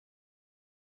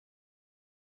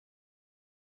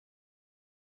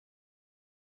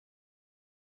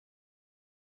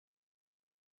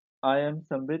I am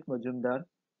SAMBIT MAJUMDAR.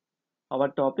 Our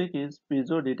topic is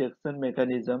PIEZO detection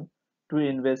mechanism to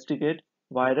investigate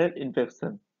viral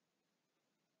infection.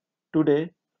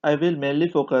 Today, I will mainly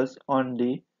focus on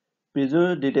the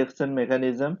PIEZO detection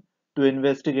mechanism to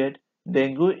investigate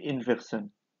dengue infection.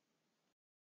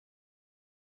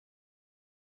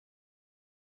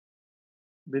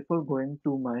 Before going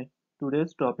to my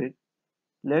today's topic,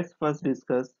 let's first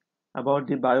discuss about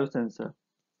the biosensor.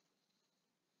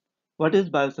 What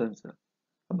is biosensor?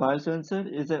 A biosensor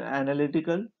is an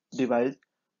analytical device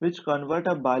which converts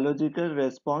a biological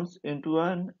response into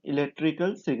an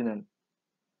electrical signal.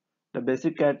 The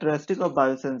basic characteristics of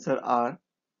biosensor are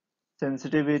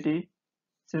sensitivity,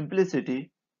 simplicity,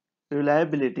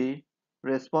 reliability,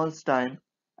 response time,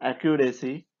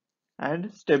 accuracy,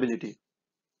 and stability.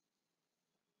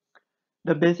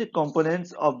 The basic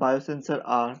components of biosensor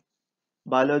are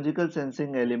biological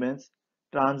sensing elements,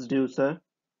 transducer,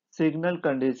 signal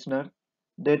conditioner,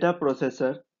 data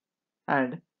processor,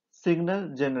 and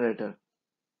signal generator.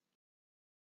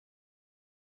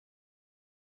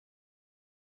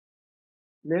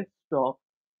 Let's talk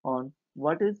on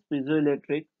what is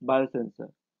piezoelectric biosensor.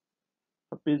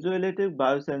 A piezoelectric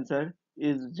biosensor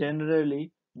is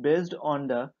generally based on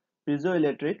the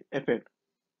piezoelectric effect.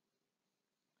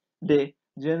 They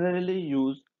generally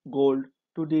use gold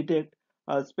to detect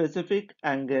a specific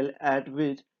angle at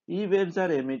which E-waves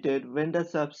are emitted when the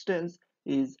substance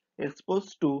is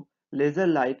exposed to laser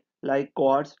light like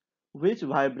quartz, which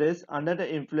vibrates under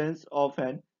the influence of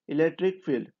an electric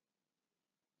field.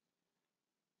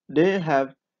 They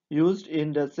have used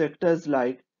in the sectors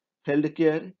like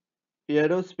healthcare,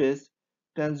 aerospace,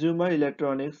 consumer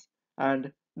electronics,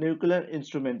 and nuclear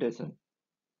instrumentation.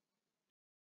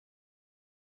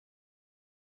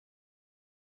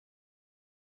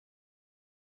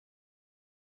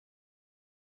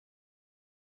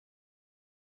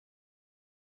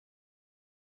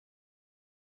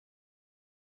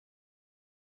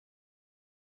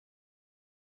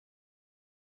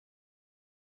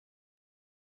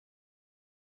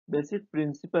 Basic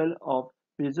principle of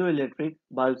piezoelectric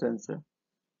biosensor.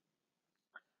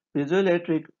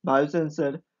 Piezoelectric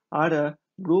biosensors are a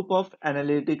group of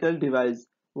analytical devices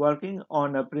working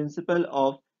on a principle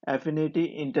of affinity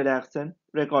interaction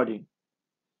recording.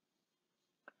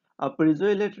 A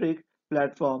piezoelectric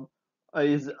platform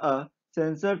is a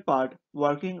sensor part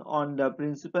working on the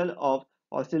principle of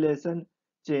oscillation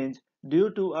change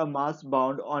due to a mass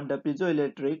bound on the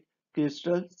piezoelectric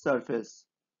crystal surface.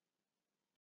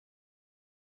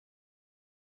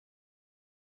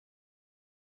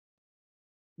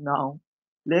 Now,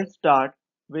 let's start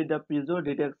with the piezo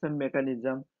detection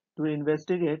mechanism to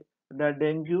investigate the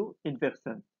dengue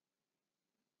infection.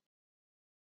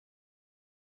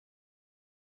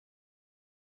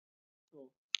 So,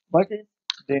 what is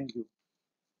dengue?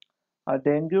 A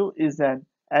dengue is an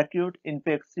acute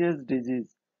infectious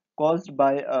disease caused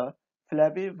by a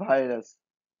flavivirus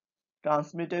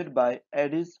transmitted by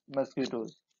Aedes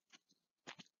mosquitoes.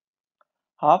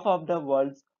 Half of the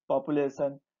world's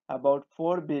population, about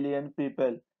 4 billion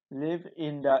people, live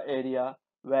in the area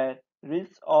where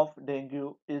risk of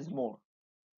dengue is more.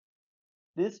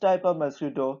 This type of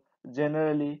mosquito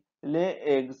generally lay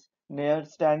eggs near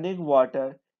standing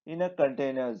water in a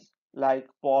containers like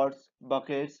pots,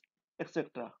 buckets,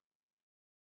 etc.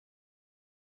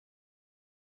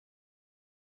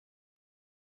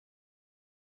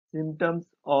 Symptoms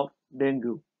of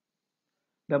dengue.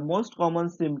 The most common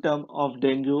symptom of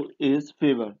dengue is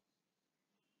fever,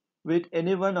 with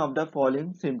any one of the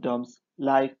following symptoms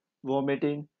like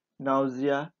vomiting,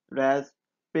 nausea, rash,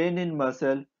 pain in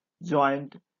muscle,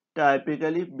 joint,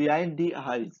 typically behind the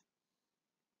eyes.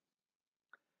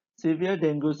 Severe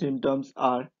dengue symptoms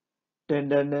are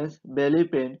tenderness, belly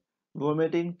pain,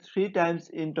 vomiting 3 times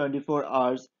in 24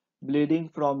 hours,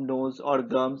 bleeding from nose or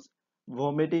gums,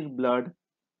 vomiting blood,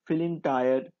 feeling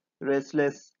tired,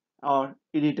 restless, or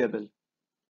irritable.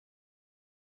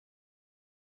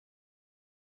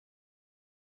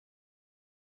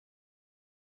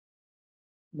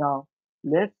 Now,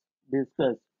 let's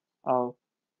discuss how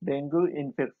dengue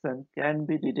infection can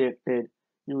be detected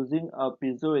using a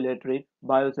piezoelectric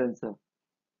biosensor.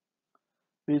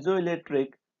 Piezoelectric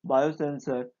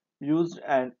biosensor used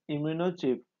an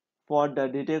immunochip for the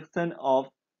detection of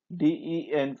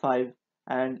DEN5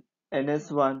 and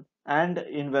NS1 and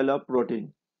envelope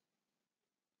protein.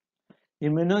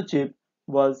 Immunochip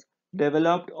was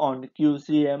developed on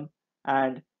QCM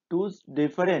and two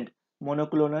different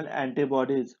monoclonal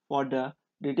antibodies for the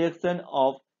detection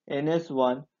of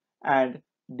NS1 and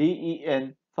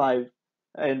DEN5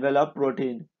 envelope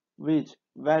protein, which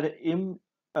were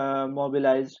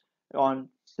immobilized on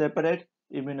separate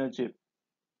immunochip.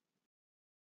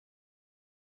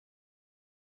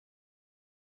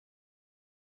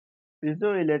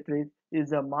 Piezoelectric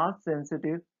is a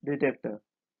mass-sensitive detector.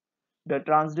 The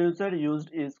transducer used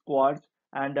is quartz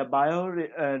and the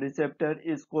bioreceptor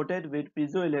is coated with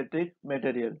piezoelectric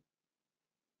material.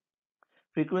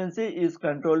 Frequency is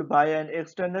controlled by an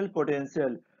external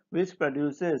potential which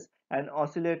produces an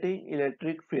oscillating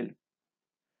electric field.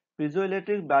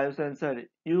 Piezoelectric biosensor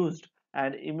used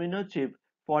an immunochip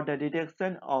for the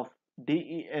detection of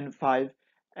DEN5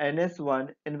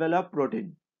 NS1 envelope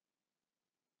protein.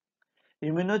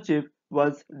 Immunochip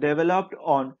was developed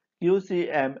on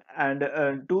QCM and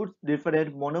two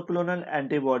different monoclonal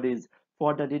antibodies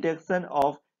for the detection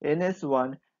of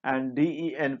NS1 and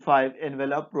DEN5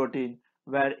 envelope protein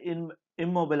were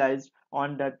immobilized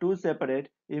on the two separate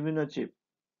immunochips.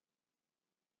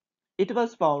 It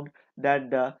was found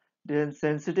that the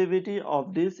sensitivity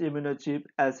of this immunochip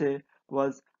assay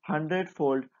was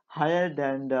 100-fold higher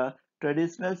than the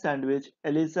traditional sandwich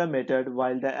ELISA method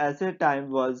while the assay time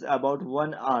was about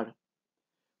 1 hour.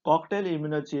 Cocktail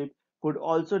immunochip could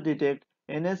also detect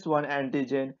NS1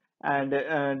 antigen and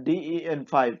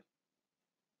DEN5.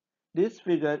 This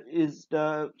figure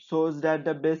shows that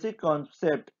the basic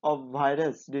concept of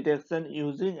virus detection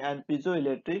using an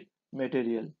piezoelectric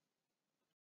material.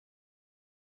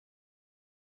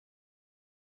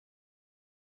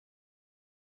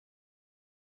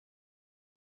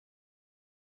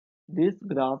 This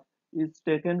graph is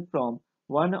taken from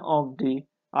one of the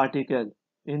articles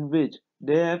in which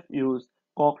they have used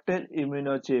cocktail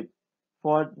immunochip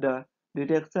for the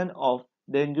detection of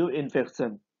dengue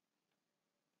infection.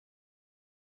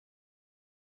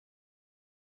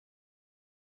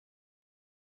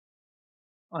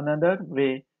 Another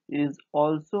way is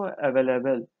also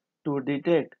available to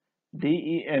detect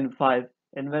DEN5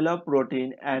 envelope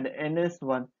protein and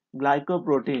NS1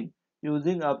 glycoprotein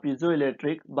using a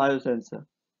piezoelectric biosensor.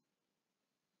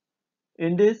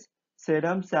 In this,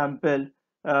 serum sample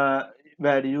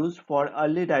were used for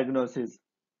early diagnosis.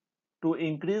 To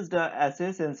increase the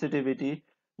assay sensitivity,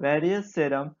 various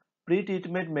serum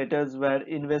pre-treatment methods were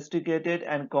investigated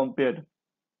and compared.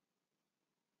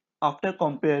 After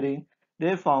comparing,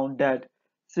 they found that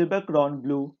Cibacron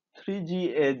Blue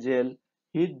 3GA gel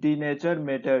heat denature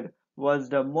method was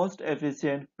the most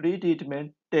efficient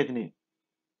pre-treatment technique.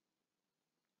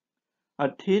 A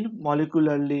thin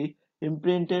molecularly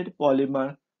imprinted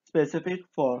polymer specific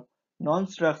for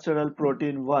non-structural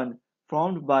protein 1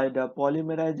 formed by the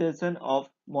polymerization of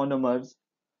monomers.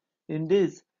 In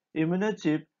this,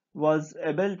 immunochip was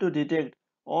able to detect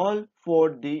all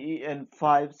 4 DEN5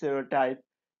 serotypes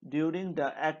during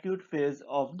the acute phase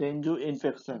of dengue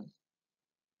infection.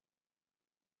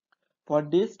 For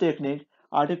this technique,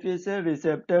 artificial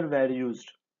receptors were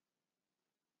used.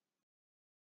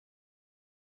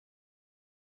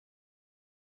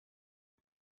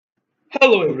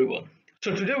 Hello everyone.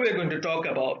 So today we are going to talk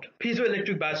about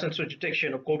piezoelectric biosensor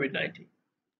detection of COVID-19.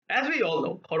 As we all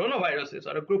know, coronaviruses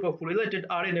are a group of related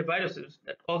RNA viruses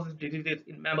that causes diseases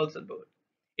in mammals and birds.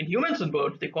 In humans and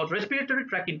birds, they cause respiratory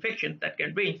tract infections that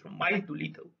can range from mild to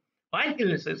lethal. Mild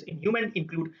illnesses in humans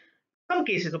include some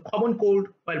cases of common cold,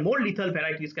 while more lethal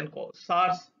varieties can cause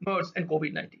SARS, MERS, and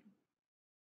COVID-19.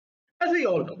 As we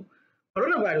all know,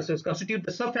 coronaviruses constitute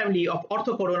the subfamily of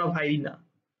orthocoronavirina.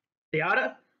 They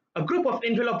are a group of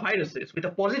enveloped viruses with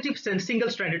a positive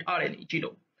single-stranded RNA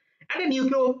genome and a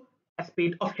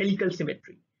nucleoaspid of helical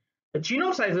symmetry. The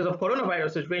genome sizes of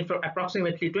coronaviruses range from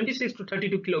approximately 26 to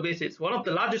 32 kilobases, one of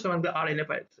the largest among the RNA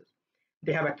viruses.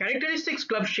 They have a characteristic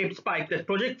club-shaped spike that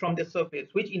projects from their surface,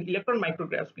 which in electron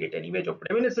micrographs create an image of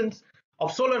reminiscence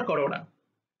of solar corona,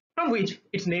 from which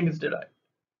its name is derived.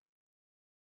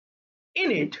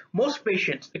 In it, most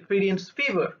patients experience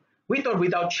fever with or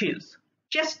without chills,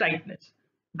 chest tightness,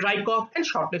 dry cough, and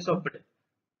shortness of breath.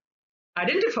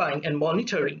 Identifying and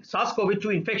monitoring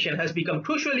SARS-CoV-2 infection has become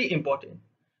crucially important.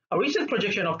 A recent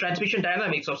projection of transmission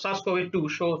dynamics of SARS-CoV-2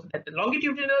 shows that the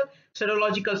longitudinal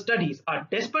serological studies are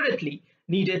desperately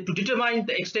needed to determine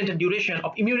the extent and duration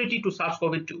of immunity to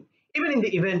SARS-CoV-2, even in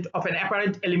the event of an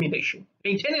apparent elimination.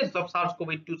 Maintenance of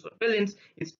SARS-CoV-2 surveillance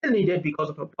is still needed because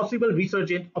of a possible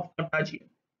resurgence of contagion.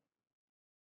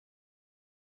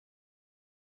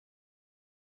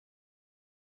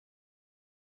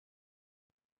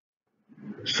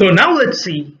 So now let's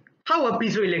see how a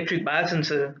piezoelectric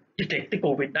biosensor detects the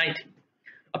COVID-19.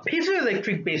 A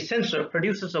piezoelectric based sensor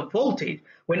produces a voltage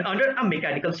when under a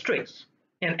mechanical stress.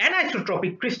 An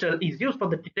anisotropic crystal is used for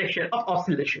the detection of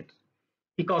oscillations.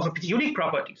 Because of its unique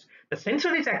properties, the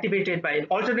sensor is activated by an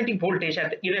alternating voltage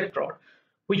at the electrode,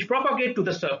 which propagate to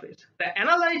the surface. The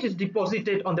analyte is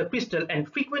deposited on the crystal and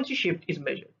frequency shift is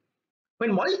measured.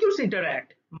 When molecules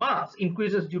interact, mass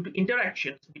increases due to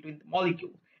interactions between the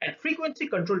molecules and frequency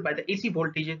controlled by the AC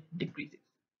voltage decreases.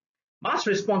 Mass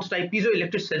response type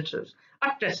piezoelectric sensors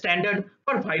are standard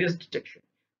for virus detection.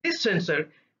 This sensor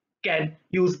can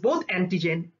use both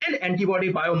antigen and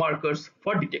antibody biomarkers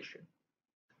for detection.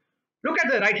 Look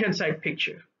at the right-hand side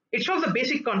picture. It shows the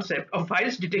basic concept of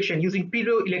virus detection using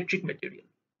piezoelectric material.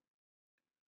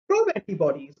 Probe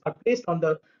antibodies are placed on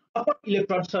the upper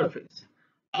electrode surface.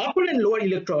 The upper and lower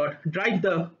electrode drive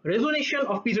the resonation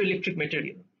of piezoelectric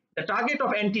material. The target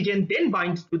of antigen then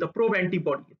binds to the probe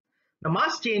antibody. The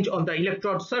mass change on the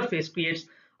electrode surface creates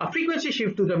a frequency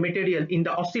shift to the material in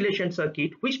the oscillation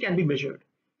circuit, which can be measured.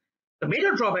 The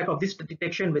major drawback of this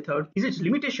detection method is its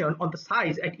limitation on the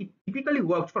size, and it typically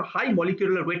works for high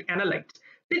molecular weight analytes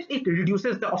since it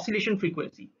reduces the oscillation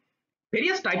frequency.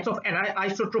 Various types of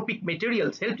anisotropic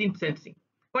materials help in sensing.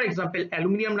 For example,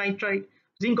 aluminum nitride,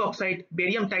 zinc oxide,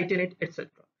 barium titanate, etc.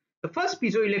 The first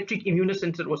piezoelectric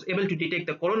immunosensor was able to detect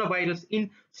the coronavirus in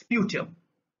sputum.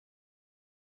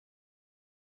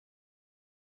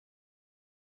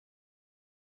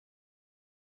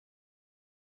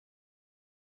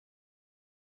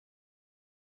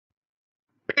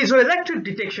 Piezoelectric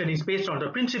detection is based on the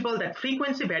principle that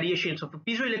frequency variations of a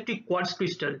piezoelectric quartz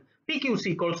crystal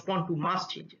PQC correspond to mass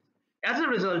changes as a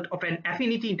result of an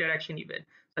affinity interaction event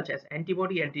such as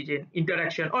antibody-antigen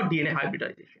interaction or DNA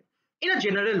hybridization. In a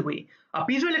general way, a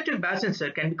piezoelectric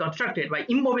biosensor can be constructed by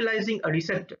immobilizing a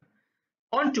receptor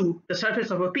onto the surface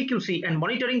of a PQC and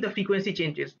monitoring the frequency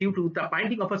changes due to the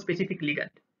binding of a specific ligand.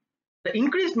 The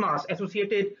increased mass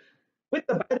associated with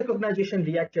the biorecognition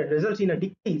reaction results in a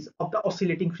decrease of the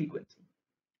oscillating frequency.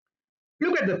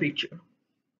 Look at the picture.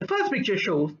 The first picture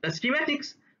shows the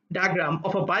schematics diagram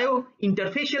of a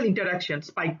biointerfacial interaction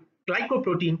spike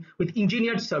glycoprotein with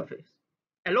engineered surface,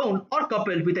 alone or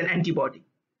coupled with an antibody.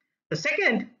 The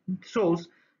second shows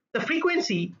the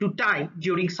frequency to time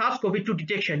during SARS-CoV-2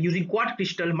 detection using quartz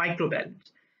crystal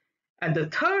microbalance. And the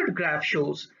third graph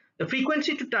shows the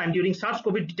frequency to time during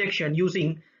SARS-CoV detection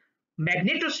using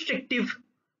magnetostrictive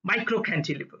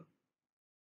microcantilever.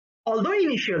 Although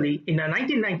initially in the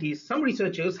 1990s, some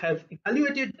researchers have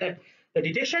evaluated that the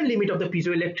detection limit of the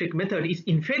piezoelectric method is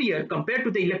inferior compared to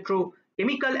the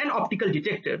electrochemical and optical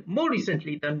detector, more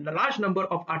recently, the large number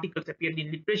of articles appeared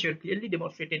in literature clearly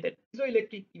demonstrated that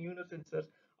piezoelectric immunosensors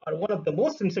are one of the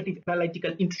most sensitive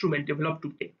analytical instruments developed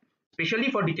to date, especially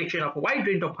for detection of a wide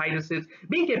range of viruses,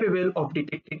 being capable of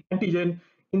detecting antigen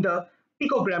in the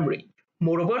picogram range.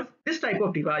 Moreover, this type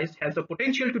of device has the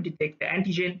potential to detect the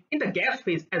antigen in the gas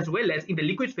phase as well as in the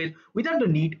liquid phase without the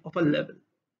need of a level.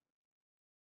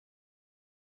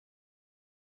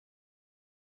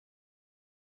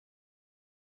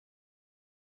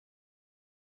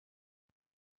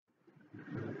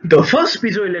 The first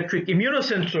piezoelectric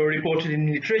immunosensor reported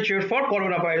in literature for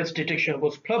coronavirus detection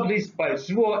was published by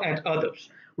Zhuo and others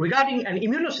regarding an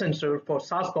immunosensor for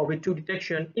SARS-CoV-2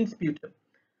 detection in sputum.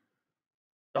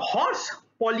 The horse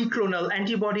polyclonal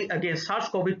antibody against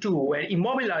SARS-CoV-2 were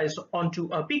immobilized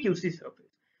onto a PQC surface.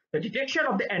 The detection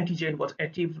of the antigen was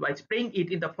achieved by spraying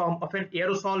it in the form of an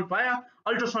aerosol via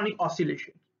ultrasonic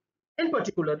oscillation. In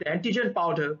particular, the antigen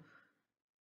powder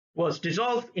was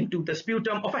dissolved into the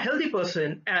sputum of a healthy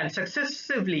person, and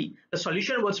successively the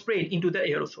solution was sprayed into the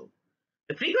aerosol.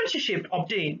 The frequency shift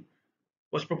obtained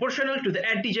was proportional to the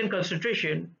antigen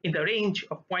concentration in the range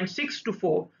of 0.6 to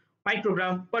 4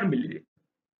 microgram per milliliter.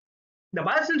 The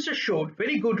biosensor showed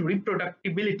very good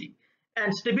reproducibility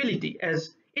and stability,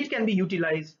 as it can be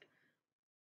utilized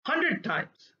 100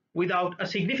 times without a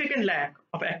significant lack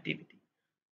of activity,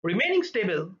 remaining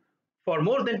stable for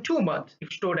more than 2 months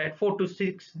if stored at 4 to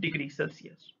 6 degrees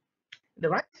Celsius. On the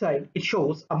right side, it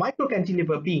shows a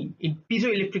microcantilever beam in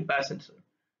piezoelectric biosensor.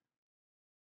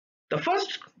 The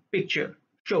first picture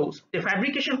shows the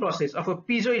fabrication process of a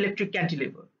piezoelectric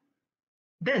cantilever.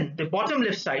 Then the bottom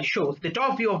left side shows the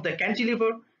top view of the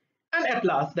cantilever, and at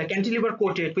last the cantilever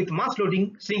coated with mass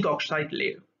loading zinc oxide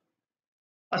layer.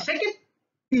 A second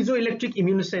piezoelectric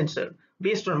immunosensor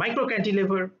based on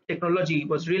microcantilever technology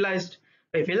was realized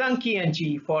by Felanki and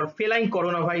G for feline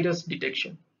coronavirus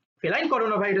detection. Feline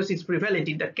coronavirus is prevalent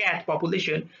in the cat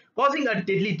population, causing a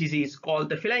deadly disease called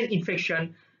the feline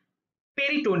infection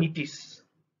peritonitis.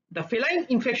 The feline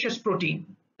infectious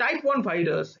protein type 1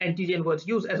 virus antigen was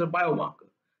used as a biomarker.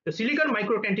 The silicon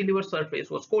microcantilever surface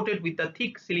was coated with a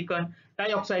thick silicon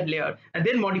dioxide layer and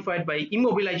then modified by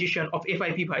immobilization of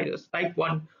FIP virus type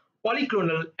 1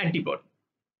 polyclonal antibody.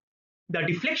 The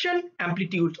deflection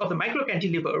amplitudes of the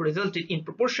microcantilever resulted in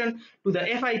proportion to the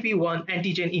FIP1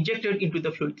 antigen injected into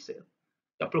the fluid cell.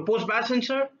 The proposed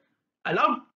biosensor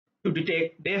allowed to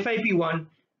detect the FIP1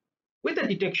 with a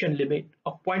detection limit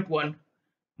of 0.1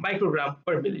 microgram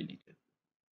per milliliter.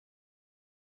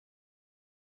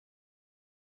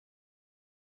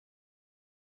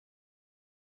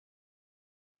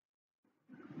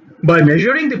 By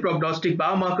measuring the prognostic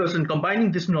biomarkers and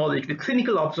combining this knowledge with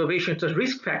clinical observations as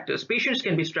risk factors, patients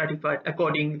can be stratified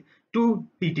according to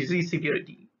the disease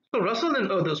severity. So Russell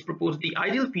and others proposed the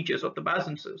ideal features of the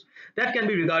biosensors that can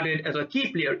be regarded as a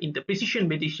key player in the precision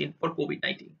medicine for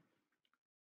COVID-19.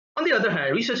 On the other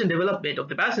hand, research and development of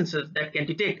the biosensors that can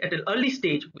detect at an early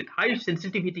stage with high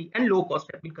sensitivity and low cost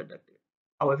have been conducted.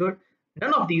 However,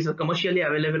 none of these are commercially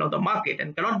available on the market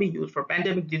and cannot be used for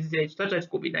pandemic diseases such as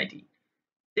COVID-19.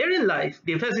 Therein lies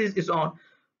the emphasis is on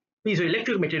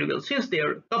piezoelectric materials since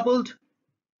their coupled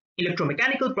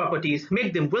electromechanical properties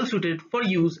make them well suited for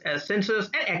use as sensors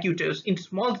and actuators in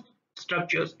small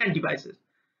structures and devices.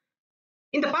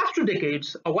 In the past 2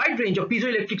 decades, a wide range of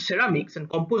piezoelectric ceramics and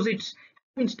composites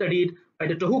have been studied by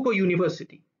the Tohoku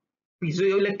University.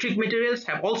 Piezoelectric materials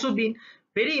have also been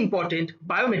very important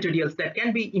biomaterials that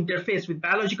can be interfaced with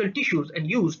biological tissues and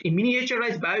used in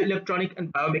miniaturized bioelectronic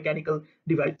and biomechanical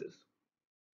devices.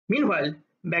 Meanwhile,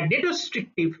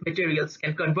 magnetostrictive materials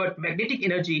can convert magnetic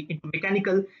energy into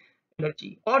mechanical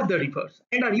energy or the reverse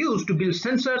and are used to build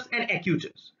sensors and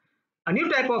actuators. A new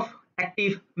type of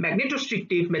active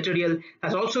magnetostrictive material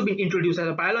has also been introduced as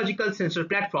a biological sensor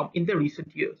platform in the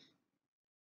recent years.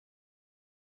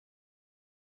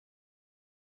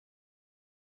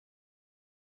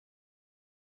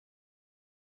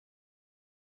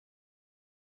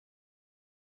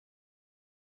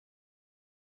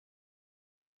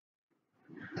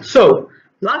 So,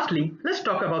 lastly, let's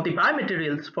talk about the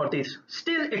biomaterials for this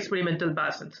still experimental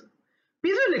biosensor.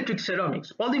 Piezoelectric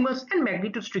ceramics, polymers, and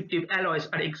magnetostrictive alloys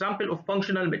are examples of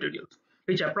functional materials,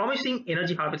 which are promising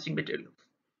energy harvesting materials.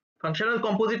 Functional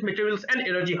composite materials and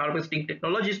energy harvesting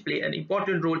technologies play an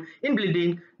important role in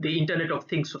building the Internet of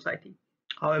Things society.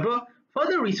 However,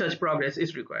 further research progress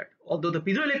is required. Although the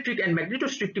piezoelectric and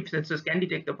magnetostrictive sensors can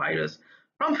detect the virus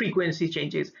from frequency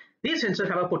changes, these sensors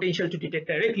have a potential to detect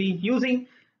directly using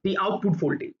the output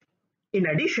voltage. In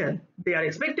addition, they are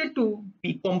expected to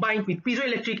be combined with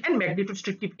piezoelectric and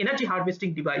magnetostrictive energy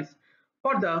harvesting device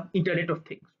for the Internet of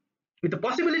Things, with the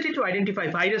possibility to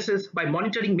identify viruses by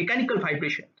monitoring mechanical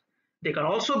vibrations. They can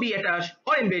also be attached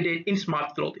or embedded in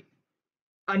smart clothing.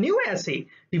 A new assay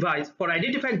device for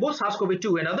identifying both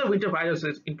SARS-CoV-2 and other winter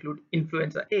viruses, including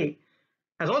influenza A,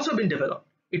 has also been developed.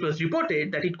 It was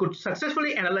reported that it could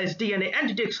successfully analyze DNA and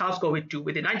detect SARS-CoV-2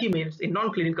 within 90 minutes in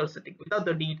non-clinical setting without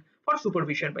the need for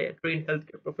supervision by a trained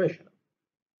healthcare professional.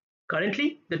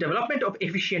 Currently, the development of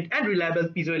efficient and reliable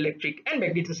piezoelectric and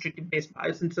magnetostrictive-based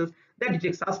biosensors that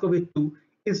detect SARS-CoV-2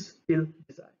 is still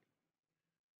desired.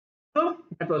 So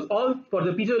that was all for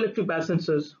the piezoelectric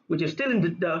biosensors, which is still in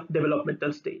the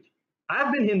developmental stage. I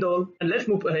have been HINDOL, and let's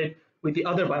move ahead with the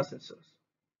other biosensors.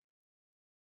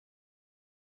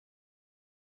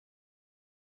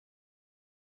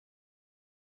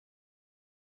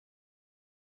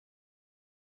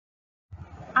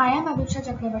 I am Abhipsa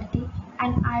Chakraborty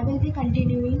and I will be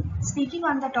continuing speaking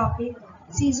on the topic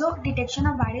SIEZO detection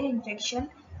of viral infection,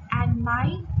 and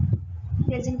my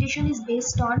presentation is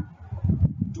based on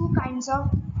two kinds of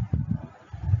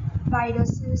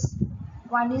viruses.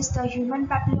 One is the human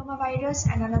papilloma virus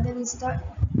and another is the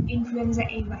influenza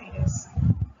A virus.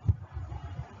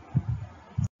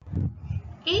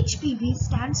 HPV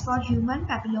stands for human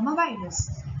papilloma virus.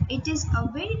 It is a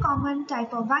very common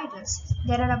type of virus.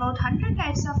 There are about 100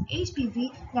 types of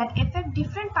HPV that affect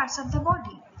different parts of the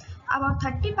body. About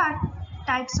 30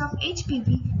 types of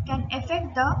HPV can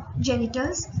affect the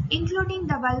genitals, including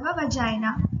the vulva,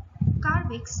 vagina,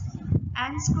 cervix,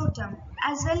 and scrotum,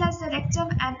 as well as the rectum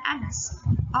and anus.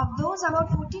 Of those,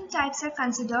 about 14 types are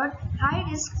considered high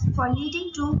risk for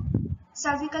leading to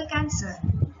cervical cancer.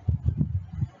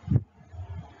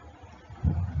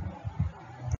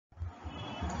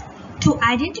 To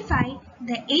identify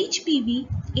the HPV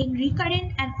in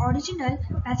recurrent and original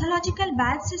pathological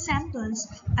biopsy samples,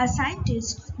 a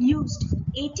scientist used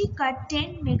 80-cut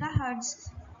 10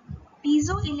 MHz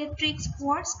piezoelectric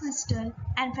quartz crystal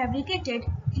and fabricated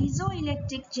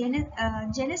piezoelectric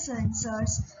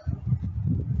genesensors,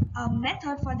 a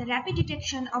method for the rapid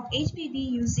detection of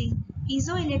HPV using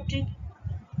piezoelectric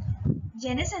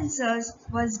genesensors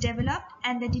was developed,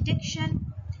 and the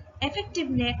detection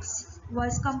effectiveness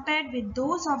was compared with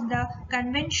those of the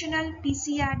conventional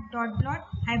PCR dot blot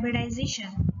hybridization.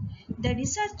 The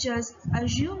researchers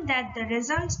assumed that the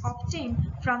results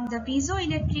obtained from the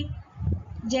piezoelectric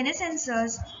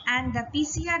Biosensors and the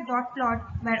PCR dot plot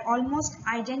were almost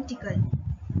identical.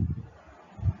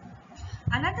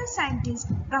 Another scientist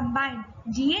combined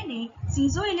DNA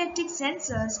piezoelectric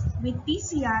sensors with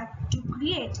PCR to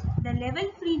create the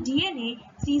level-free DNA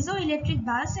piezoelectric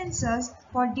biosensors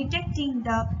for detecting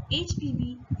the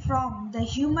HPV from the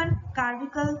human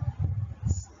cervical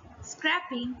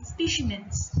scraping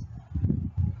specimens.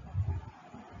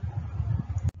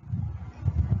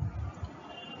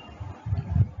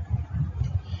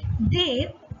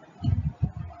 They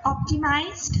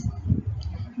optimized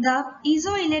the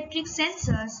piezoelectric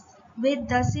sensors with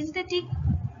the synthetic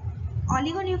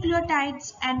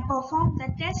oligonucleotides and performed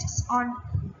the tests on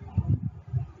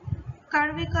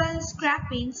cervical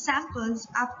scraping samples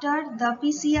after the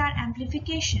PCR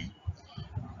amplification.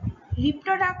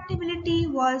 Reproducibility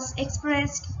was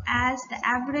expressed as the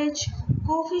average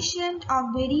coefficient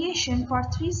of variation for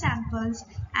 3 samples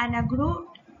and a growth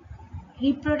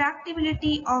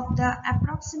reproducibility of the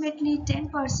approximately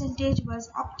 10% was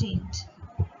obtained.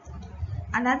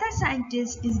 Another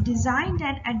scientist is designed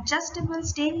an adjustable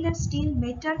stainless steel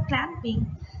metal clamping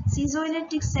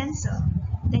piezoelectric sensor.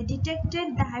 They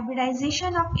detected the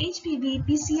hybridization of HPV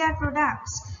PCR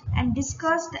products and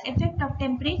discussed the effect of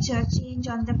temperature change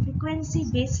on the frequency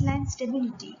baseline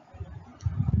stability.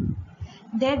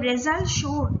 Their results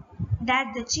showed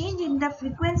that the change in the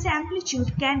frequency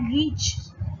amplitude can reach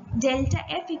delta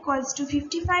F equals to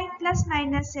 55 plus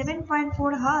minus 7.4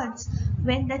 Hz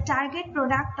when the target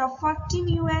product of 40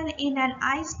 mul in an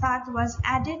ice bath was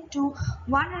added to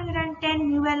 110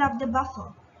 mul of the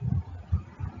buffer.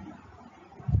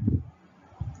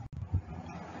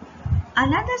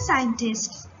 Another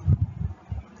scientist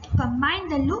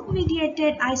combined the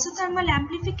loop-mediated isothermal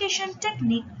amplification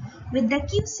technique with the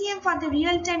QCM for the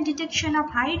real-time detection of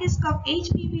high risk of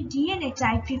HPV DNA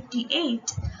type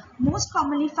 58, most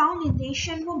commonly found in the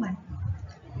Asian woman.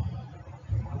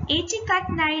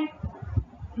 80-cut-9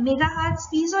 MHz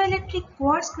piezoelectric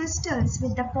quartz crystals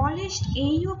with the polished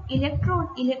AU electrode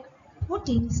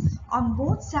coatings on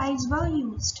both sides were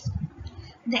used.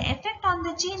 The effect on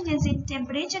the changes in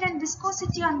temperature and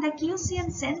viscosity on the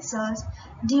QCM sensors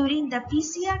during the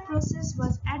PCR process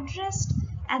was addressed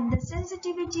and the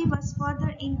sensitivity was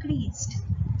further increased.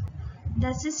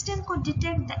 The system could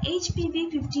detect the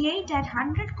HPV58 at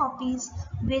 100 copies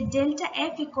with delta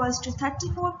F equals to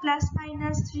 34 plus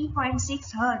minus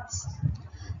 3.6 Hz.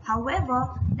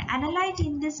 However, the analyte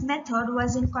in this method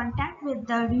was in contact with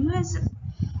the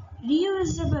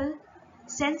reusable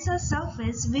sensor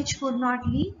surface, which could not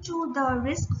lead to the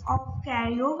risk of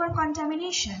carryover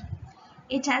contamination.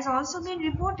 It has also been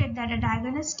reported that the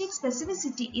diagnostic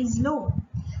specificity is low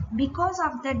because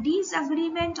of the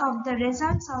disagreement of the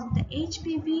results of the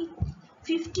HPV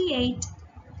 58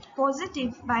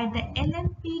 positive by the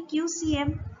LNP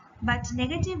QCM but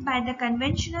negative by the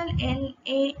conventional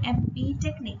LAMP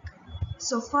technique.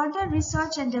 So further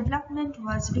research and development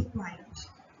was required.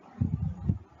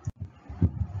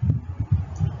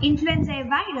 Influenza A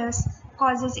virus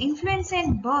causes influenza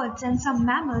in birds and some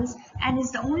mammals and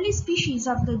is the only species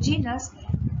of the genus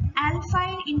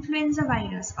Alpine influenza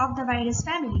virus of the virus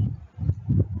family.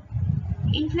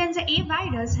 Influenza A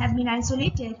virus have been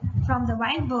isolated from the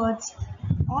wild birds,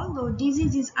 although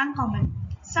disease is uncommon.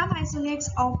 Some isolates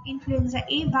of influenza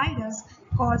A virus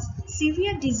cause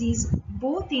severe disease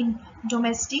both in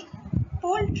domestic,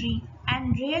 poultry,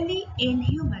 and rarely in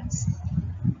humans.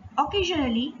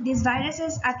 Occasionally, these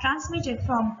viruses are transmitted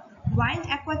from wild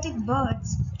aquatic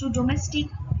birds to domestic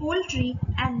poultry,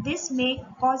 and this may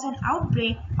cause an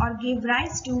outbreak or give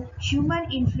rise to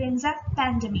human influenza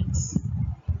pandemics.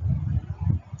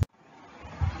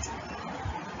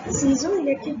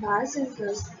 Piezoelectric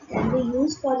biosensors can be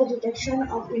used for the detection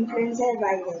of influenza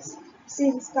virus.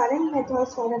 Since current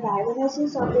methods for the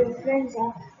diagnosis of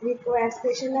influenza require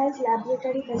specialized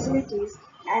laboratory facilities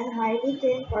and highly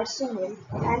trained personnel,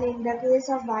 and in the case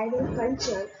of viral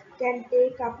culture can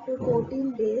take up to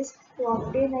 14 days to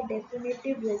obtain a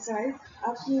definitive result,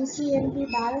 a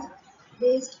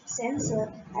QCMP-based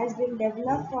sensor has been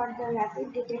developed for the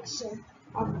rapid detection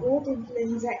of both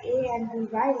influenza A and B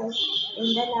virus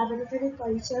in the laboratory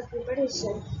culture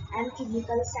preparation and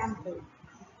clinical sample.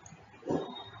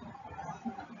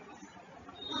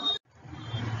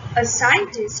 A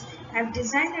scientist have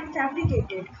designed and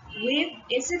fabricated wave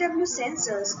SAW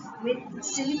sensors with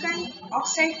silicon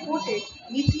oxide coated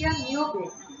lithium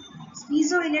niobate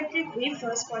piezoelectric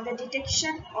wafers for the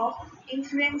detection of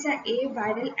influenza A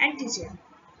viral antigen.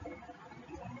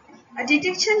 A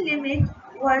detection limit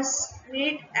was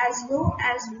made as low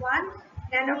as 1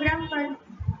 nanogram per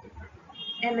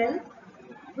ml,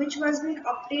 which was being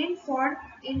obtained for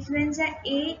influenza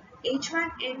A,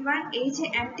 H1N1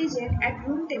 HA antigen at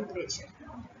room temperature.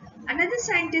 Another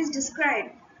scientist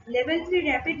described level 3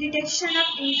 rapid detection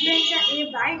of influenza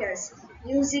A virus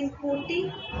using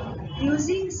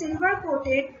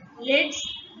silver-coated lead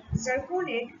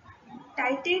zirconate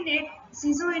titanate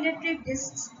piezoelectric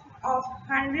discs of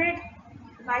 100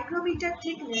 micrometer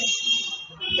thickness.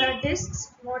 The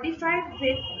discs modified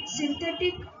with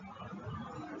synthetic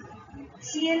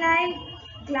CLI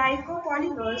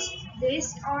glycopolymers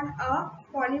based on a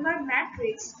polymer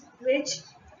matrix which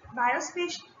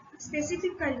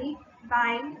biospecifically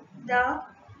bind the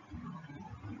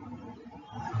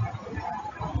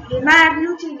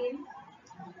hemagglutinin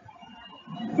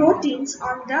proteins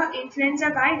on the influenza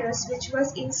virus, which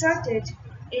was inserted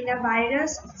in a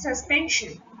virus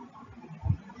suspension.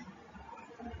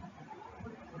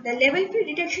 The level 3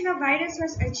 detection of virus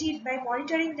was achieved by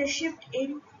monitoring the shift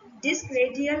in disk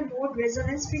radial mode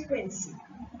resonance frequency.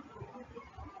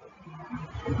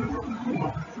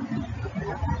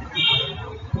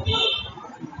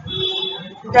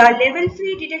 The level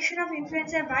 3 detection of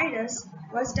influenza virus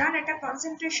was done at a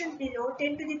concentration below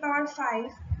 10 to the power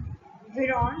 5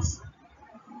 virons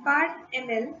per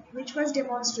ml, which was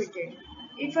demonstrated.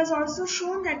 It was also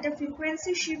shown that the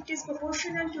frequency shift is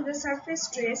proportional to the surface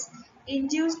stress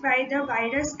induced by the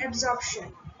virus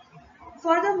absorption.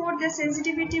 Furthermore, the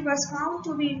sensitivity was found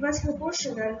to be inverse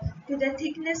proportional to the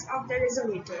thickness of the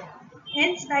resonator.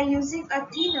 Hence, by using a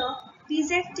thinner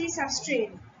PZT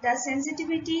substrate, the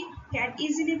sensitivity can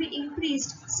easily be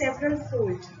increased several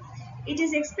fold. It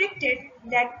is expected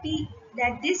that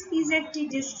this PZT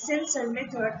disk sensor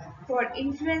method for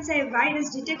influenza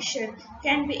virus detection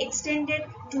can be extended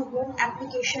to home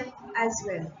application as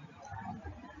well.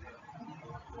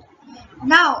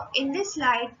 Now, in this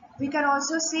slide, we can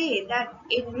also say that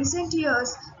in recent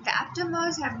years, the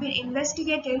aptamers have been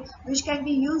investigated, which can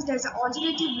be used as an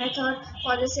alternative method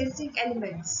for the sensing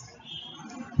elements.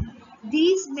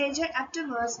 These major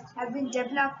aptamers have been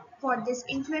developed for this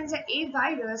influenza A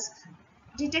virus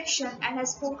detection and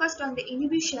has focused on the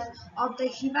inhibition of the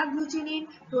hemagglutinin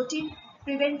protein,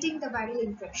 preventing the viral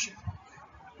infection.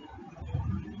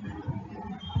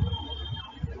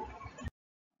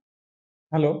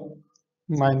 Hello,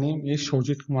 my name is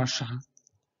SOUJIT.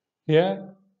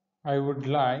 Here I would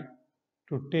like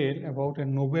to tell about a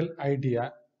novel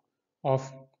idea of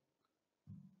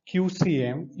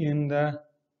QCM in the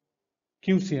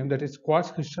QCM, that is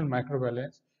quartz crystal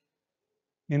microvalence,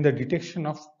 in the detection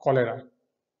of cholera.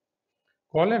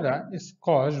 Cholera is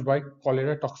caused by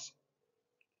cholera toxin.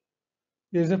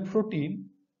 It is a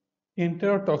protein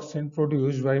enterotoxin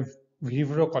produced by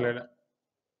Vibrio cholera.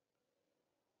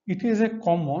 It is a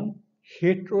common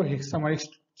heterohexameric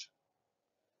structure,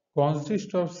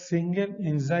 consists of single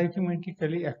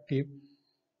enzymatically active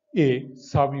A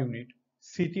subunit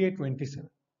CTA27.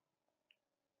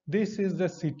 This is the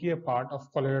CTA part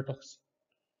of cholera toxin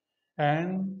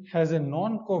and has a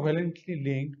non-covalently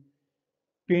linked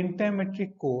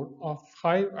pentametric core of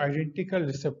 5 identical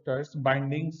receptors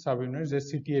binding subunits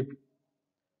as CTAB.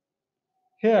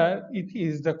 Here it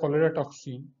is the cholera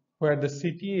toxin where the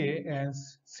CTA and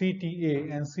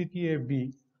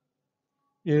CTAB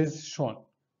is shown.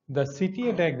 The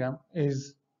CTA diagram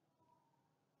is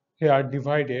here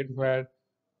divided where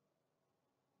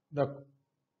the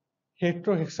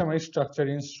heterohexameric structure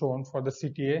is shown for the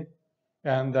CTA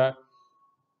and the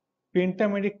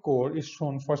pentameric core is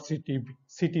shown for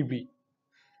CTB.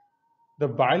 The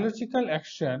biological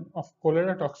action of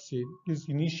cholera toxin is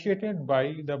initiated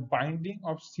by the binding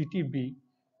of CTB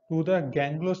to the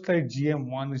ganglioside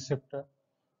GM1 receptor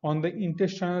on the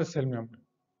intestinal cell membrane.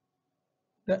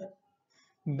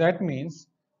 That means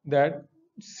that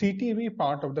CTB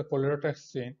part of the cholera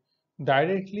toxin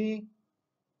directly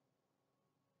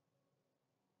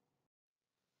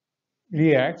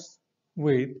reacts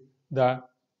with the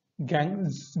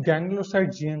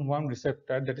ganglioside GM1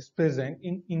 receptor that is present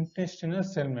in intestinal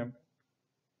cell membrane,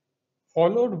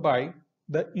 followed by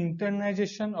the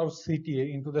internalization of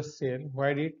CTA into the cell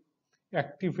where it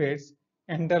activates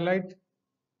androlyte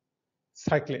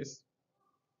cyclase.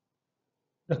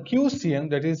 The QCM,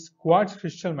 that is quartz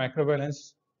crystal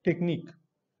microvalence technique,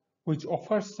 which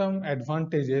offers some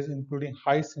advantages including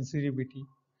high sensitivity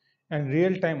and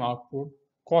real-time output,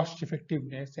 cost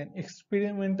effectiveness, and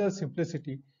experimental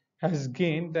simplicity, has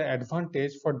gained the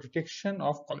advantage for detection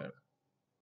of cholera.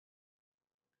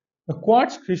 The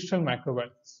quartz crystal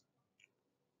microvalence,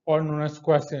 or known as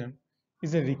QCM,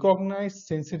 is a recognized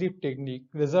sensitive technique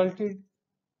resulting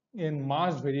in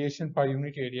mass variation per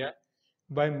unit area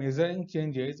by measuring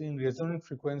changes in resonant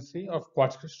frequency of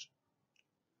quartz crystal.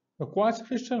 The quartz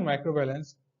crystal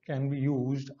microbalance can be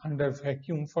used under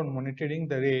vacuum for monitoring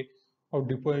the rate of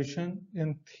deposition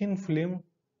in thin film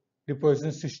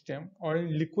deposition system or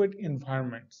in liquid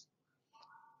environments,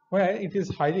 where it is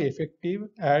highly effective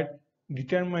at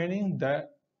determining the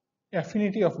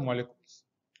affinity of molecules.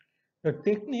 The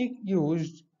technique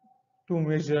used to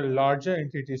measure larger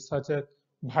entities such as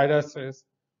viruses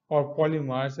or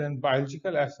polymers and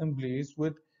biological assemblies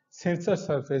with sensor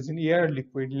surface in air,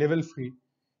 liquid, level free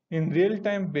in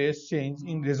real-time based change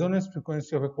in resonance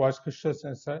frequency of a quartz crystal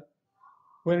sensor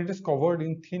when it is covered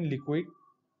in thin liquid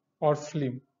or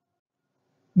film.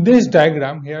 This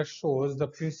diagram here shows the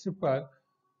principle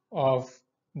of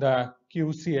the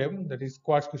QCM, that is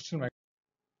quartz crystal microscopy.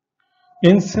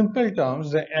 In simple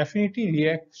terms, the affinity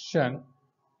reaction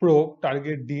probe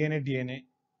target DNA,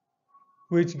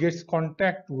 which gets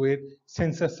contact with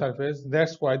sensor surface.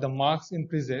 That's why the mass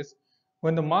increases.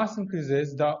 When the mass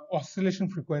increases, the oscillation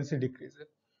frequency decreases,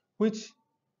 which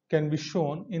can be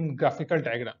shown in graphical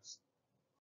diagrams.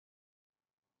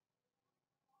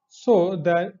 So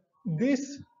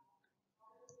this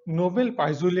novel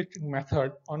piezoelectric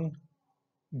method on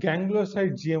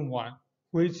ganglioside GM1,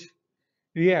 which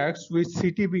reacts with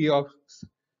CTB of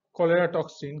cholera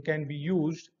toxin, can be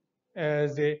used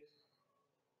as a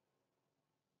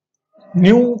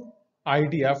new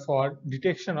idea for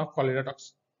detection of cholera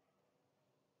toxin.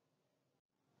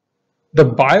 The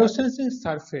biosensing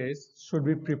surface should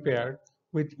be prepared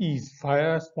with ease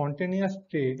via spontaneous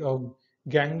spread of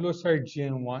ganglioside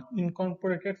GM1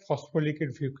 incorporated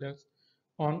phospholipid vehicles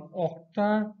on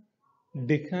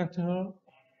octadecathanol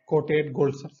coated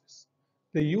gold surface.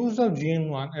 The use of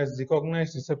GM1 as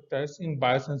recognized receptors in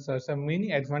biosensors have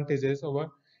many advantages over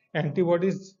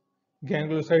antibodies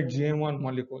ganglioside GM1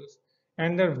 molecules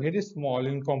and are very small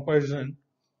in comparison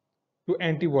to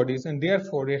antibodies, and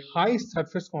therefore a high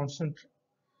surface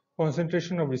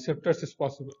concentration of receptors is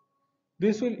possible.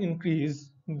 This will increase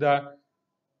the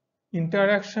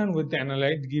interaction with the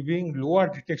analyte, giving lower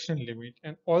detection limit,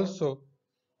 and also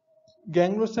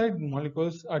ganglioside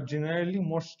molecules are generally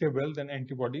more stable than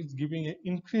antibodies, giving an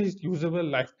increased usable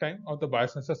lifetime of the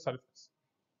biosensor surface.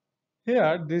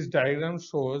 Here, this diagram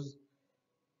shows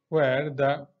where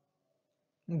the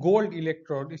gold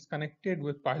electrode is connected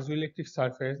with piezoelectric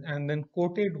surface and then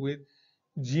coated with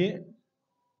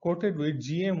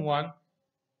GM1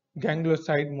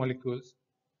 ganglioside molecules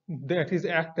that is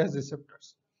act as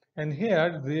receptors. And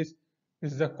here this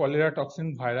is the cholera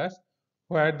toxin virus,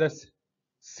 where the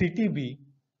CTB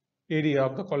area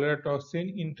of the cholera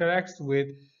toxin interacts with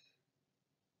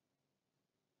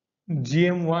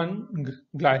GM1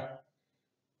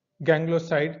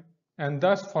 ganglioside and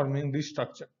thus forming this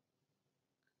structure.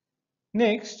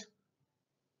 Next,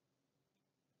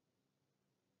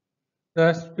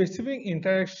 the specific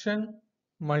interaction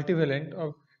multivalent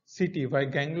of CT by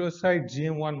ganglioside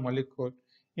GM1 molecule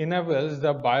enables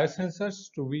the biosensors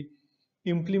to be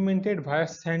implemented via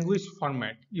sandwich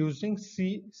format using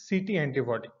CT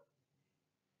antibody,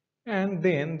 and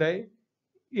then the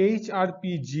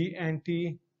HRPG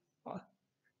anti-RLG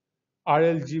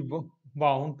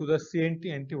bound to the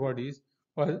CNT antibodies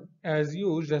was as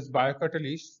used as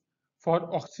biocatalysts for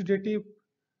oxidative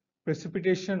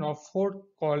precipitation of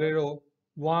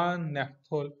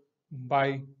 4-cholero-1-naphthol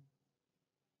by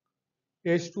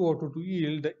H2O2 to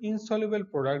yield the insoluble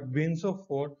product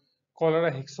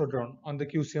benzo-4-cholera-hexadrone on the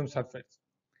QCM surface,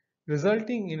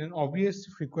 resulting in an obvious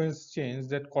frequency change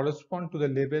that corresponds to the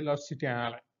level of CT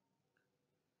analyte.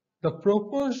 The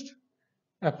proposed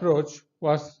approach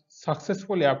was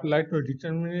successfully applied to a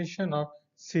determination of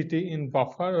CT in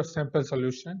buffer or sample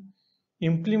solution,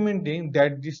 implementing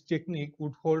that this technique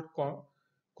would hold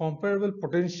comparable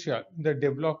potential in the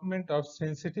development of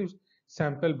sensitive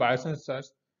sample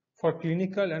biosensors for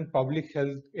clinical and public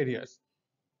health areas.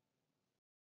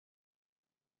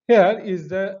 Here is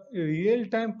the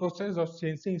real-time process of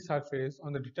sensing surface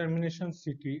on the determination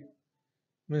CT,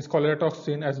 means cholera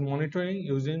toxin, as monitoring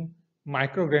using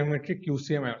microgrammetric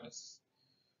QCM analysis.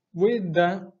 With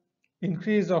the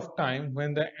increase of time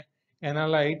when the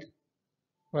analyte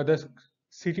or the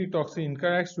CT toxin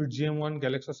interacts with GM1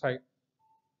 galaxoside,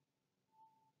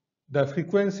 the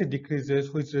frequency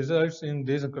decreases, which results in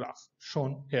this graph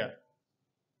shown here.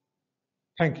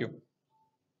 Thank you.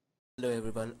 Hello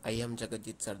everyone, I am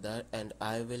JAGATJIT SARDAR and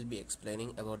I will be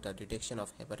explaining about the detection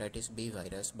of hepatitis B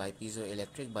virus by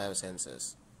piezoelectric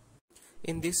biosensors.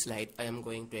 In this slide, I am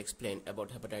going to explain about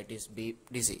hepatitis B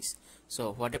disease.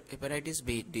 So, hepatitis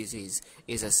B disease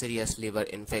is a serious liver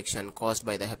infection caused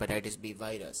by the hepatitis B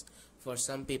virus. For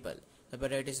some people,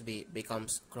 hepatitis B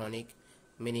becomes chronic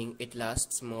meaning it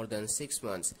lasts more than 6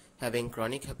 months. Having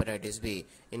chronic hepatitis B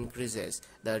increases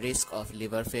the risk of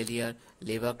liver failure,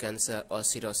 liver cancer or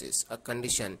cirrhosis, a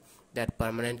condition that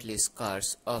permanently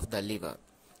scars off the liver.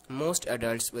 Most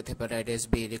adults with hepatitis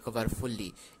B recover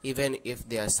fully even if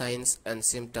their signs and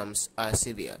symptoms are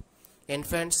severe.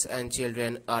 Infants and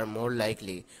children are more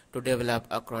likely to develop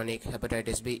a chronic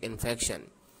hepatitis B infection.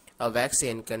 A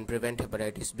vaccine can prevent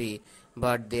hepatitis B,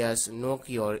 but there's no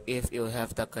cure if you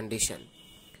have the condition.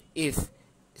 If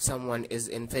someone is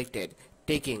infected,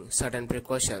 taking certain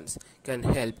precautions can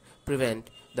help prevent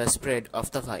the spread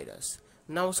of the virus.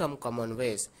 Now some common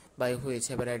ways by which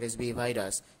hepatitis B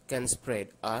virus can spread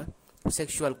are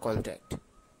sexual contact.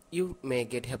 You may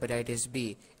get hepatitis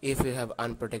B if you have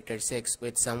unprotected sex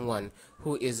with someone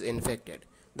who is infected.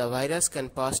 The virus can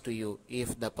pass to you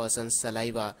if the person's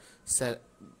saliva,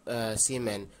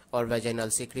 semen or vaginal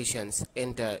secretions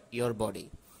enter your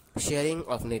body. Sharing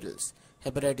of needles.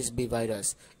 Hepatitis B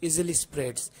virus easily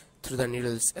spreads through the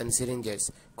needles and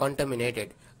syringes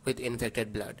contaminated with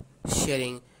infected blood.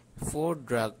 Sharing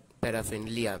 4-drug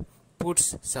paraphernalia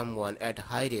puts someone at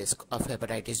high risk of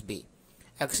hepatitis B.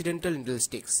 Accidental needle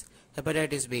sticks.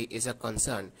 Hepatitis B is a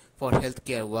concern for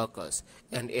healthcare workers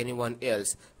and anyone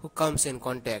else who comes in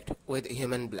contact with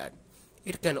human blood.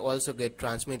 It can also get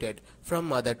transmitted from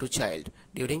mother to child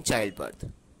during childbirth.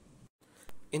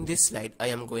 In this slide, I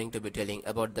am going to be telling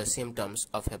about the symptoms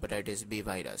of hepatitis B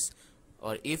virus,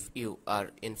 or if you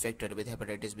are infected with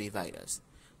hepatitis B virus.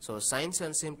 So signs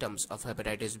and symptoms of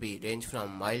hepatitis B range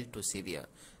from mild to severe.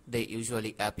 They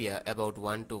usually appear about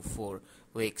 1 to 4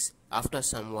 weeks after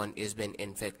someone is been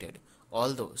infected,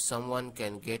 although someone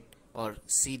can get or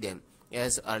see them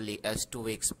as early as 2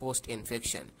 weeks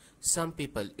post-infection. Some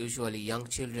people, usually young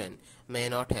children, may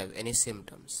not have any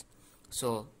symptoms.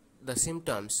 So the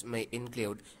symptoms may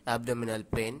include abdominal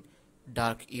pain,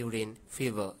 dark urine,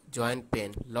 fever, joint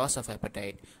pain, loss of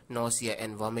appetite, nausea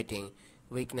and vomiting,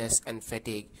 weakness and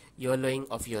fatigue, yellowing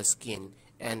of your skin,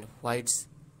 and whites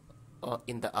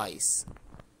in the eyes.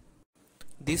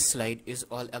 This slide is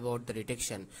all about the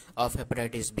detection of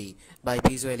hepatitis B by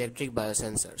piezoelectric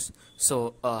biosensors.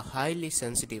 So, a highly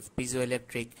sensitive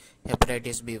piezoelectric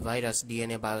hepatitis B virus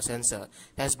DNA biosensor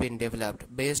has been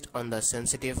developed based on the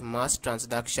sensitive mass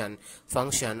transduction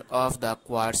function of the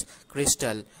quartz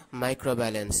crystal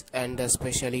microbalance and the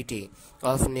speciality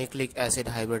of nucleic acid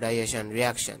hybridization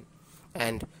reaction.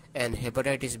 And an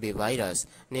hepatitis B virus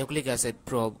nucleic acid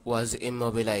probe was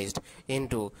immobilized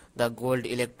into the gold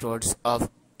electrodes of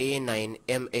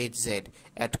A9MHZ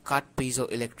at cut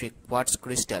piezoelectric quartz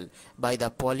crystal by the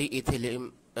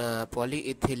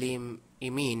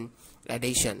polyethylamine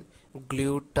addition,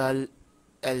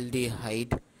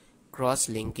 glutaldehyde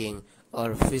cross-linking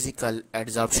or physical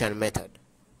adsorption method.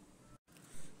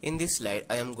 In this slide,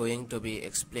 I am going to be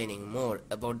explaining more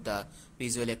about the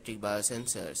piezoelectric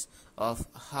biosensors of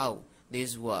how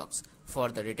this works for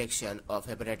the detection of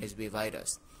hepatitis B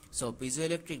virus. So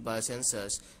piezoelectric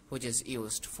biosensors, which is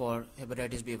used for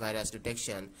hepatitis B virus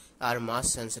detection, are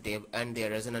mass sensitive and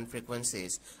their resonant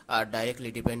frequencies are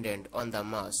directly dependent on the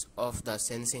mass of the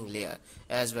sensing layer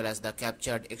as well as the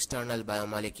captured external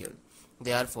biomolecule.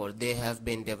 Therefore, they have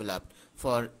been developed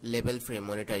for label-free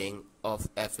monitoring of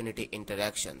affinity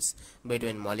interactions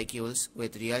between molecules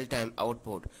with real-time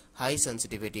output, high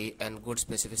sensitivity and good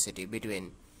specificity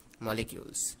between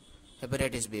molecules.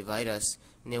 Hepatitis B virus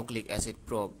nucleic acid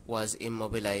probe was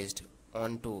immobilized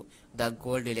onto the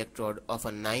gold electrode of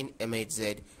a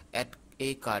 9MHZ at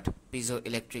a cut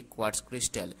piezoelectric quartz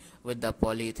crystal with the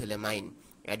polyethylamine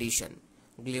addition,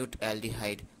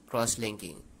 glutaldehyde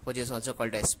cross-linking, which is also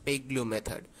called as peg glue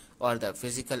method or the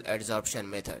physical adsorption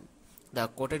method. The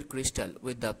coated crystal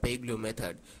with the peg glue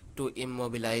method to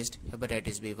immobilized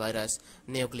hepatitis B virus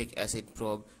nucleic acid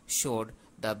probe showed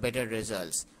the better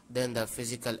results than the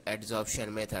physical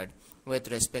adsorption method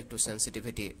with respect to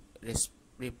sensitivity,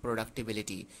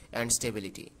 reproducibility and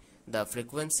stability. The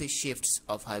frequency shifts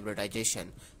of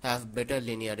hybridization have better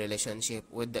linear relationship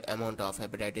with the amount of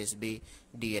hepatitis B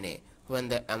DNA when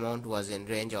the amount was in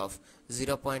range of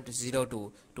 0.02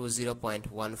 to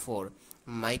 0.14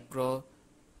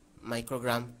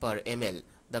 microgram per ml.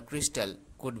 The crystal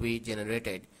could be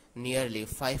generated nearly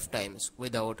 5 times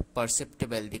without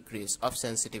perceptible decrease of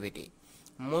sensitivity.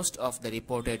 Most of the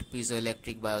reported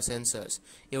piezoelectric biosensors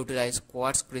utilize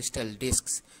quartz crystal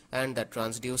discs and the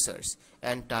transducers,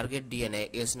 and target DNA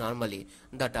is normally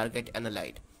the target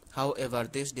analyte. However,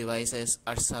 these devices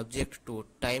are subject to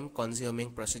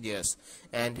time-consuming procedures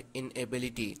and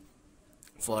inability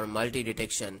for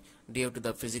multi-detection due to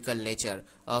the physical nature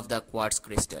of the quartz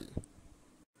crystal.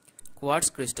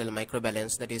 Quartz crystal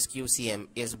microbalance, that is QCM,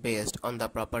 is based on the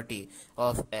property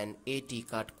of an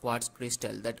AT-cut quartz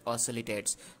crystal that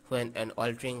oscillates when an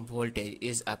altering voltage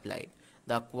is applied.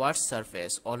 The quartz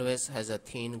surface always has a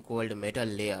thin gold metal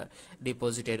layer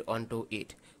deposited onto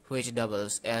it, which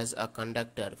doubles as a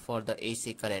conductor for the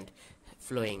AC current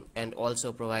flowing and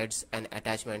also provides an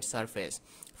attachment surface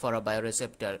for a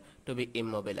bioreceptor to be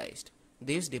immobilized.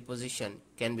 This deposition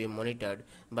can be monitored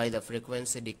by the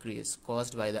frequency decrease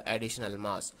caused by the additional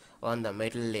mass on the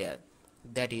metal layer,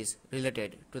 that is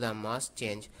related to the mass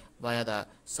change via the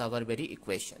Chakraborty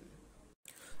equation.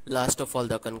 Last of all,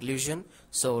 the conclusion.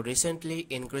 So recently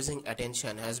increasing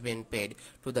attention has been paid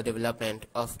to the development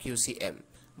of QCM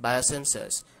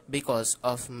biosensors because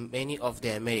of many of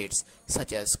their merits,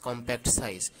 such as compact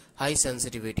size, high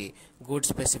sensitivity, good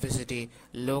specificity,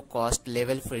 low cost,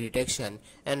 level-free detection,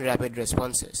 and rapid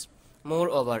responses.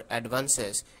 Moreover,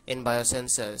 advances in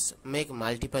biosensors make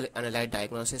multiple analyte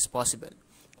diagnosis possible,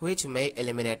 which may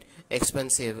eliminate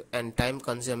expensive and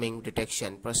time-consuming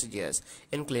detection procedures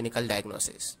in clinical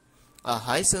diagnosis. A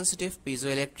high-sensitive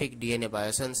piezoelectric DNA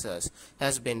biosensor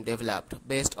has been developed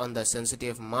based on the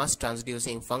sensitive mass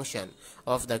transducing function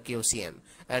of the QCM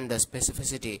and the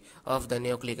specificity of the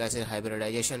nucleic acid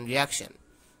hybridization reaction.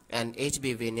 An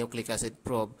HBV nucleic acid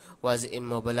probe was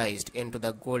immobilized into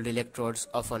the gold electrodes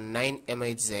of a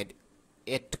 9-MHz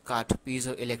 8-cut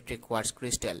piezoelectric quartz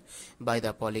crystal by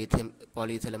the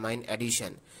polyethylamine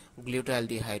addition,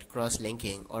 glutaldehyde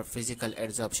cross-linking, or physical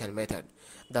adsorption method.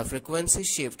 The frequency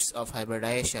shifts of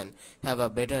hybridization have a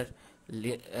better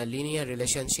linear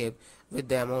relationship with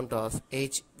the amount of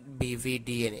HBV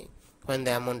DNA when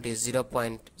the amount is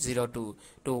 0.02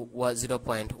 to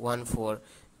 0.14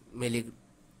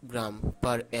 milligram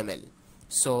per ml.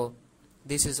 So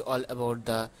this is all about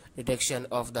the detection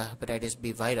of the hepatitis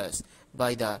B virus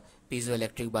by the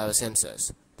piezoelectric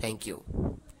biosensors. Thank you.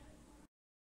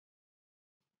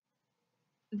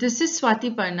 This is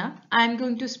SWATIPARNA. I am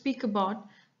going to speak about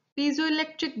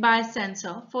piezoelectric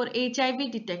biosensor for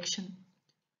HIV detection.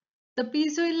 The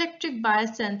piezoelectric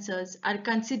biosensors are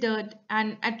considered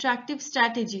an attractive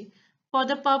strategy for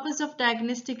the purpose of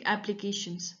diagnostic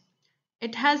applications.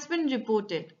 It has been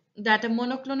reported that a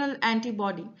monoclonal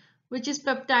antibody, which is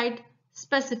peptide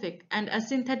specific, and a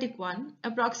synthetic one,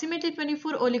 approximately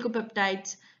 24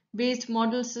 oligopeptides based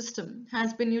model system,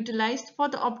 has been utilized for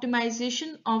the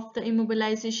optimization of the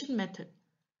immobilization method.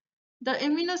 The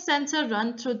immunosensor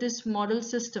run through this model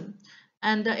system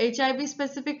and the HIV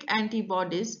specific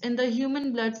antibodies in the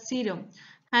human blood serum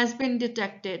has been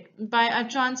detected by a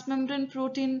transmembrane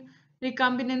protein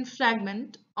recombinant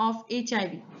fragment of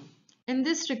HIV. In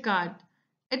this regard,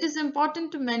 it is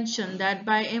important to mention that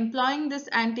by employing this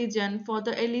antigen for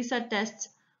the ELISA tests,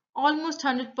 almost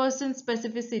 100%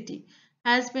 specificity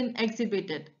has been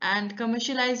exhibited, and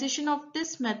commercialization of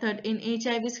this method in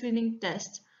HIV screening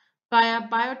tests via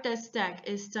biotest tag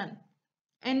is done.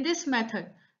 In this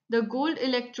method, the gold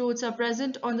electrodes are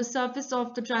present on the surface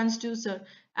of the transducer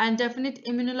and definite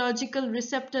immunological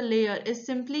receptor layer is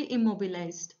simply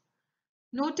immobilized.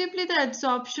 Notably, the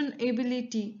absorption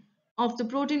ability of the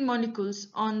protein molecules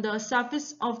on the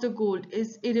surface of the gold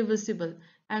is irreversible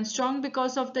and strong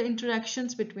because of the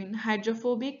interactions between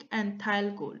hydrophobic and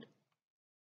thiol gold.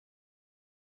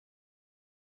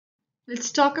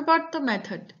 Let's talk about the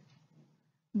method.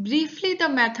 Briefly, the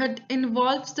method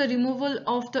involves the removal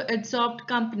of the adsorbed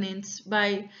components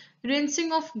by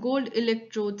rinsing of gold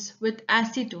electrodes with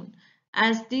acetone,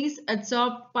 as these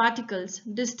adsorbed particles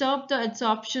disturb the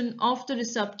adsorption of the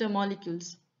receptor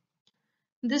molecules.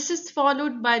 This is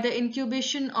followed by the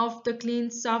incubation of the clean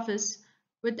surface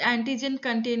with antigen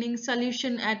containing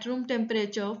solution at room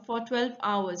temperature for 12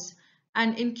 hours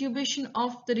and incubation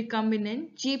of the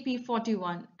recombinant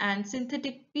GP41 and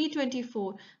synthetic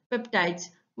P24 peptides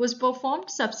was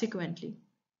performed subsequently.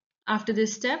 After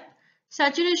this step,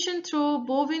 saturation through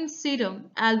bovine serum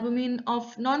albumin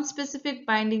of non-specific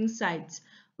binding sites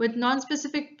with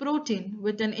non-specific protein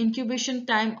with an incubation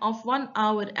time of 1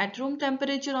 hour at room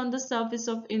temperature on the surface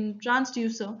of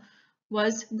transducer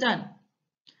was done.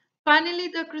 Finally,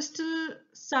 the crystal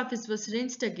surface was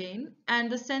rinsed again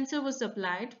and the sensor was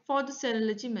applied for the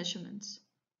serology measurements.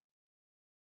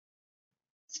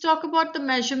 Let's talk about the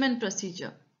measurement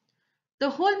procedure.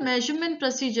 The whole measurement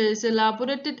procedure is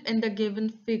elaborated in the given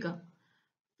figure.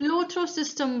 Flow-through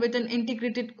system with an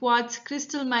integrated quartz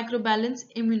crystal microbalance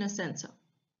immunosensor.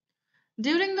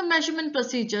 During the measurement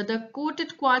procedure, the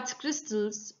coated quartz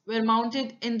crystals were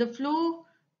mounted in the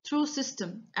flow-through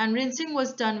system and rinsing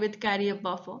was done with carrier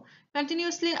buffer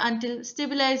continuously until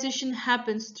stabilization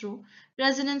happens through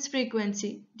resonance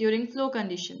frequency during flow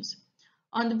conditions.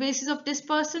 On the basis of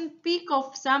dispersant peak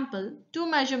of sample, two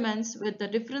measurements with a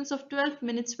difference of 12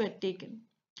 minutes were taken.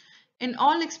 In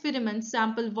all experiments,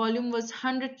 sample volume was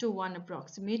 100 to 1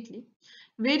 approximately.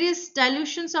 Various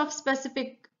dilutions of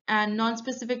specific and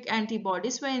non-specific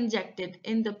antibodies were injected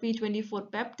in the P24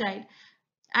 peptide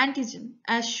antigen,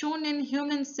 as shown in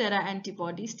human sera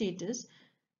antibody status,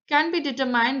 can be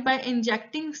determined by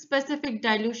injecting specific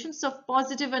dilutions of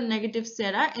positive and negative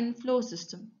sera in flow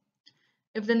system.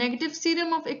 If the negative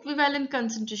serum of equivalent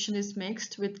concentration is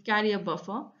mixed with carrier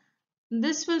buffer,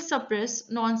 this will suppress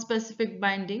non-specific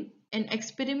binding in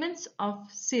experiments of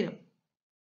serum.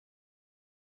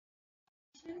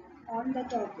 On the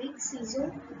topic,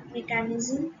 PIEZO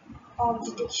mechanism of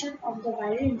detection of the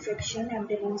viral infection have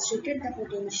demonstrated the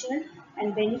potential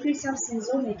and benefits of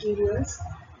PIEZO materials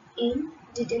in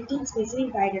detecting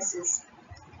specific viruses.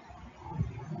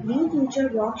 New future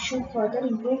blocks should further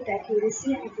improve the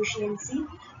accuracy and efficiency,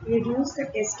 reduce the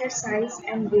tested size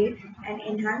and weight, and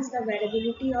enhance the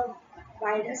variability of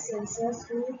virus sensors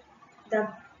through the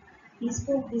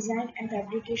bespoke design and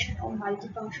fabrication of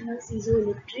multifunctional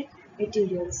piezoelectric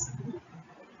materials.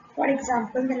 For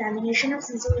example, the lamination of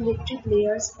piezoelectric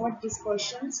layers for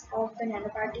dispersions of the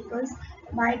nanoparticles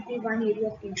might be one area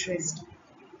of interest.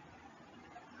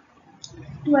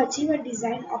 To achieve a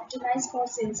design optimized for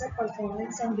sensor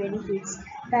performance and benefits,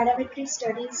 parametric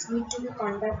studies need to be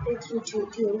conducted through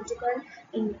theoretical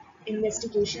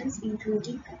investigations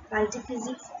including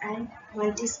multiphysics and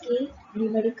multiscale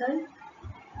numerical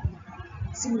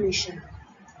simulation.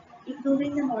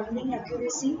 Improving the modeling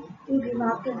accuracy would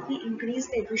remarkably increase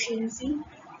the efficiency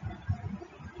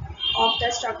of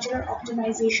the structural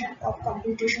optimization of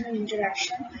computational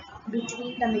interaction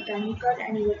between the mechanical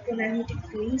and electromagnetic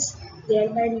fields,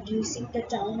 thereby reducing the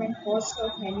time and cost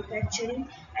of manufacturing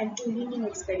and tooling in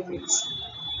experiments.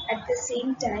 At the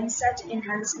same time, such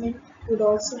enhancement would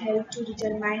also help to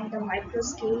determine the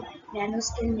microscale,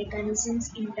 nanoscale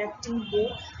mechanisms impacting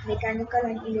both mechanical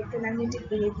and electromagnetic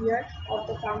behavior of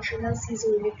the functional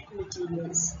piezoelectric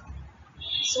materials.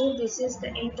 So this is the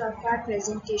end of our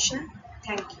presentation.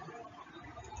 Thank you.